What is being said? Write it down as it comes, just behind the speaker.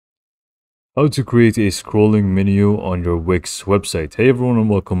How to create a scrolling menu on your Wix website. Hey everyone and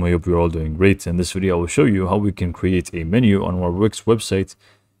welcome. I hope you're all doing great. In this video I will show you how we can create a menu on our Wix website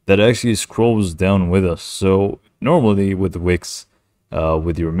that actually scrolls down with us. So normally with Wix,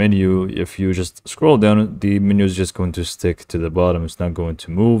 with your menu, if you just scroll down, the menu is just going to stick to the bottom. It's not going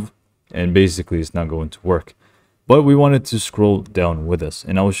to move, and basically it's not going to work. But we want it to scroll down with us,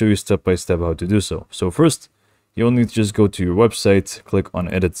 and I will show you step by step how to do so. So first, you'll need to just go to your website, click on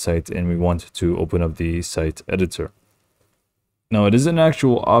edit site, and we want to open up the site editor. Now it is an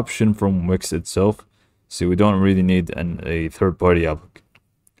actual option from Wix itself, so we don't really need a third-party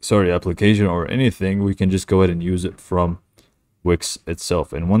application or anything. We can just go ahead and use it from Wix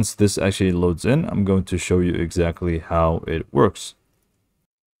itself. And once this actually loads in, I'm going to show you exactly how it works.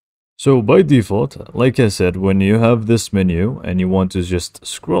 So by default, like I said, when you have this menu and you want to just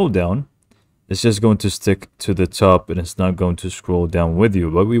scroll down, it's just going to stick to the top and it's not going to scroll down with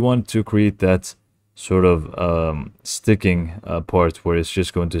you. But we want to create that sort of sticking part where it's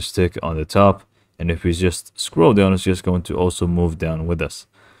just going to stick on the top. And if we just scroll down, it's just going to also move down with us.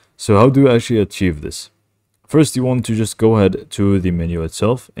 So how do you actually achieve this? First, you want to just go ahead to the menu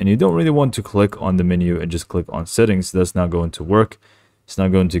itself, and you don't really want to click on the menu and just click on settings. That's not going to work. It's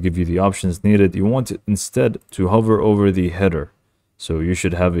not going to give you the options needed. You want it instead to hover over the header. So you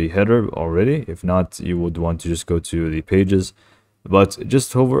should have a header already. If not, you would want to just go to the pages, but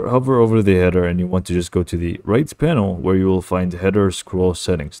just hover over the header, and you want to just go to the right panel where you will find header scroll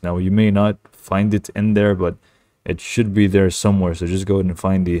settings. Now you may not find it in there, but it should be there somewhere. So just go ahead and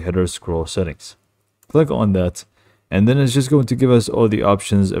find the header scroll settings. Click on that, and then it's just going to give us all the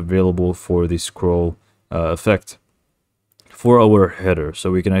options available for the scroll effect for our header.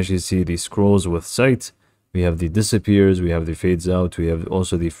 So we can actually see the scrolls with site. We have the disappears, we have the fades out, we have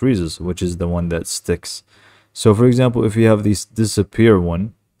also the freezes, which is the one that sticks. So for example, if you have this disappear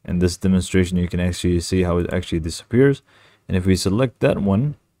one in this demonstration, you can actually see how it actually disappears. And if we select that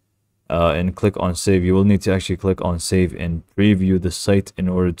one and click on save, you will need to actually click on save and preview the site in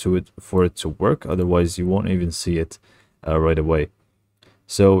order for it to work. Otherwise, you won't even see it right away.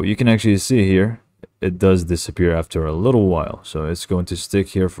 So you can actually see here, it does disappear after a little while. So it's going to stick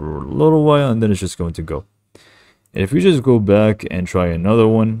here for a little while, and then it's just going to go. If we just go back and try another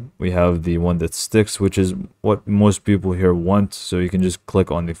one, we have the one that sticks, which is what most people here want. So you can just click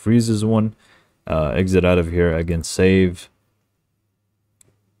on the freezes one, exit out of here, again save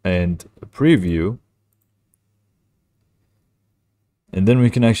and preview. And then we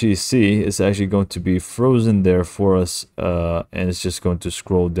can actually see it's actually going to be frozen there for us, and it's just going to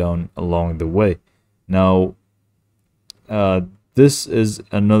scroll down along the way. Now, this is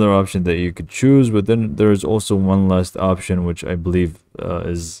another option that you could choose, but then there's also one last option, which I believe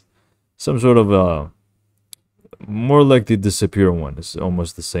is some sort of more like the disappear one. It's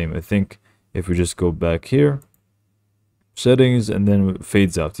almost the same. I think if we just go back here, settings, and then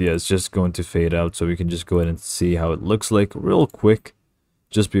fades out. Yeah, it's just going to fade out, so we can just go ahead and see how it looks like real quick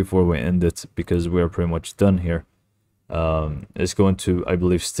just before we end it, because we're pretty much done here. It's going to, I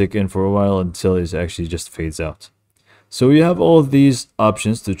believe, stick in for a while until it actually just fades out. So you have all of these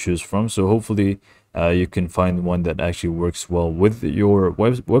options to choose from. So hopefully you can find one that actually works well with your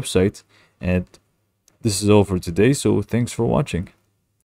website. And this is all for today. So thanks for watching.